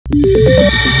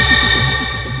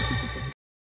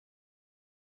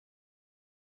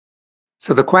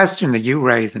So the question that you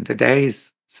raise in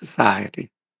today's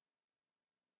society,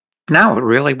 no, it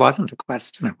really wasn't a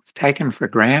question. It was taken for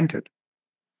granted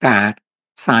that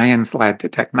science led to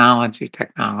technology,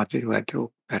 technology led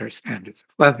to better standards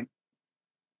of living.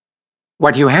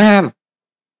 What you have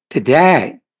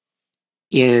today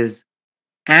is,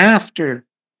 after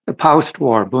the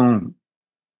post-war boom,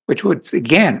 which was,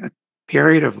 again, a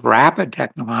period of rapid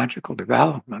technological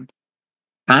development,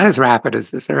 not as rapid as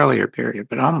this earlier period,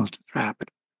 but almost as rapid,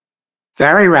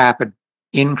 very rapid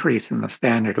increase in the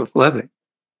standard of living.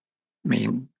 I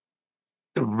mean,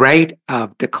 the rate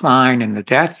of decline in the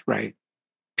death rate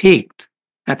peaked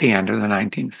at the end of the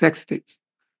 1960s.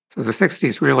 So the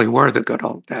 60s really were the good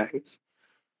old days.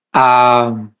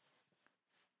 So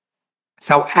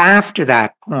after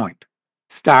that point,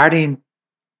 starting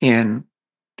in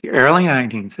the early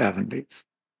 1970s,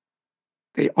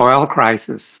 the oil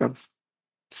crisis of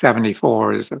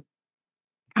 74 is a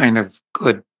kind of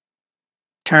good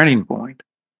turning point.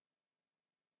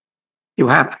 You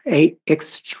have an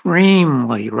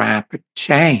extremely rapid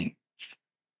change,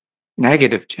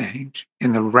 negative change,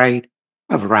 in the rate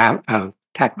of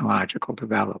technological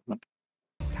development.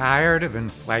 Tired of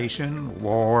inflation,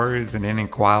 wars, and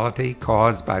inequality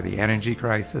caused by the energy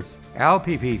crisis?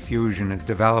 LPPFusion is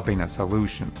developing a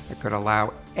solution that could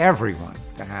allow everyone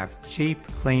to have cheap,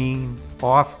 clean,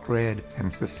 off-grid,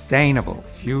 and sustainable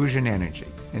fusion energy.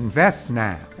 Invest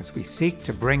now as we seek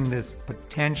to bring this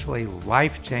potentially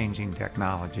life-changing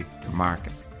technology to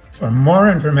market. For more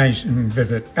information,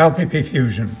 visit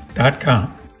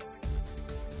lppfusion.com.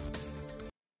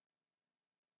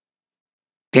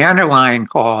 The underlying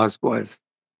cause was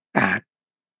that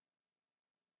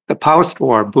the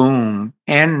post-war boom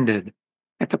ended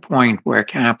at the point where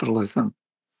capitalism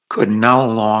could no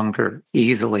longer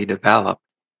easily develop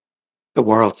the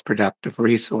world's productive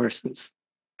resources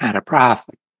at a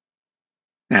profit.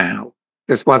 Now,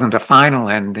 this wasn't a final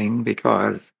ending,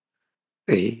 because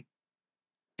the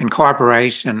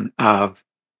incorporation of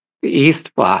the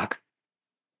East Bloc,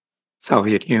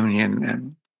 Soviet Union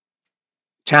and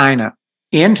China,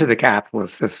 into the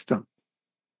capitalist system,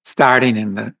 starting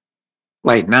in the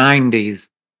late 90s,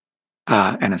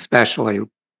 and especially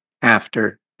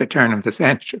after the turn of the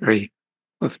century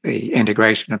with the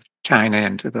integration of China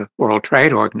into the World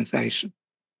Trade Organization.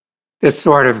 This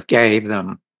sort of gave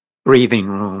them breathing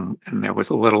room, and there was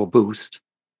a little boost,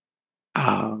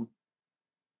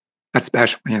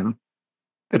 especially in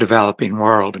the developing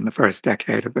world in the first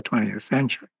decade of the 20th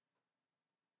century.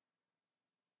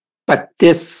 But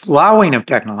this slowing of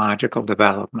technological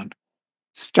development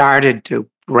started to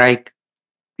break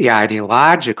the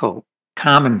ideological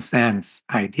common sense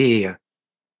idea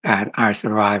that our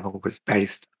survival was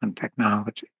based on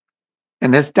technology.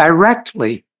 And this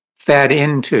directly fed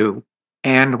into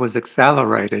and was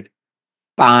accelerated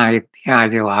by the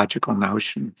ideological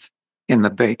notions in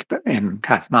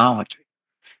cosmology.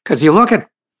 Because you look at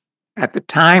the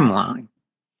timeline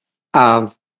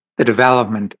of the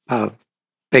development of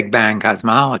Big Bang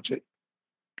cosmology,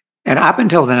 and up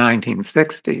until the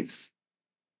 1960s,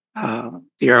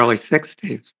 the early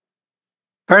 60s,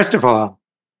 first of all,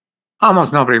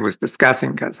 almost nobody was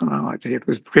discussing cosmology. It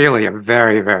was really a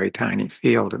very, very tiny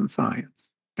field in science,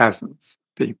 dozens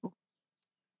of people.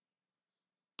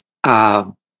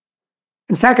 And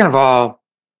second of all,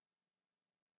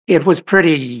 it was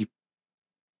pretty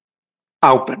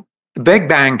open. The Big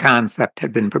Bang concept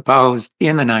had been proposed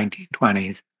in the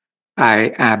 1920s by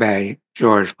Abbé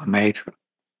Georges Lemaitre.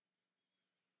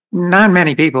 Not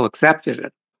many people accepted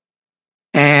it.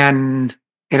 And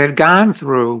it had gone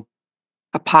through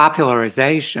a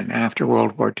popularization after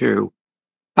World War II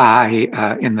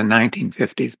in the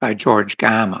 1950s by George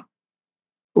Gamow,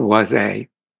 who was a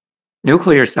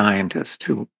nuclear scientist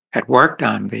who had worked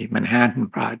on the Manhattan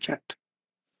Project.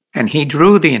 And he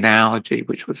drew the analogy,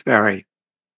 which was very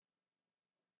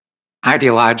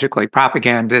ideologically,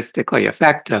 propagandistically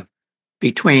effective,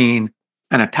 between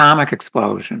an atomic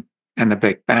explosion and the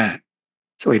Big Bang.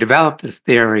 So he developed this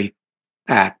theory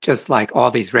that just like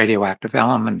all these radioactive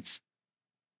elements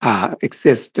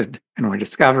existed and were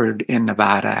discovered in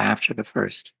Nevada after the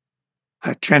first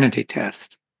Trinity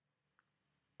test,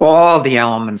 all the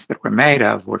elements that were made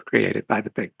of were created by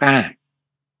the Big Bang.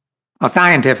 Well,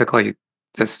 scientifically,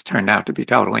 this turned out to be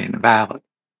totally invalid.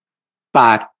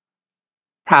 But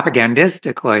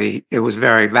propagandistically, it was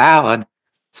very valid,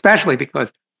 especially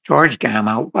because George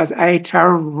Gamow was a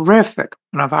terrific,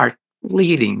 one of our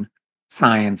leading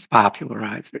science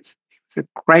popularizers. He was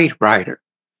a great writer.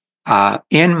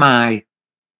 In my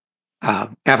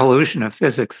Evolution of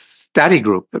Physics study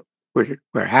group that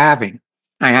we're having,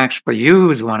 I actually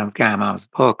use one of Gamow's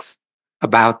books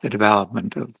about the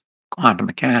development of quantum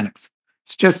mechanics.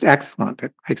 It's just excellent.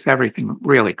 It makes everything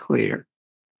really clear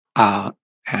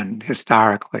and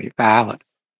historically valid.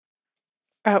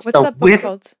 What's So that book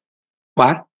called?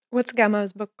 What? What's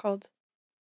Gamo's book called?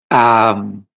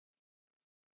 30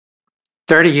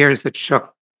 Years That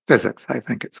Shook Physics, I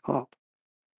think it's called.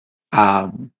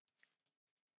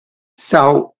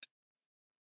 So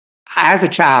as a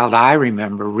child, I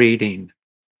remember reading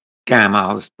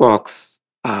Gamow's books,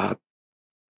 1,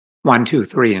 2,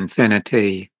 3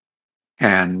 Infinity,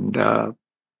 and all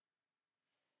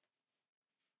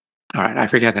right, I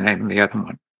forget the name of the other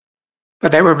one.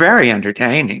 But they were very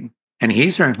entertaining, and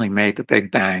he certainly made the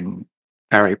Big Bang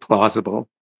very plausible.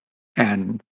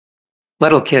 And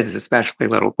little kids, especially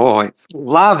little boys,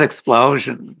 love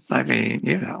explosions. I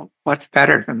mean, what's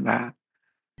better than that?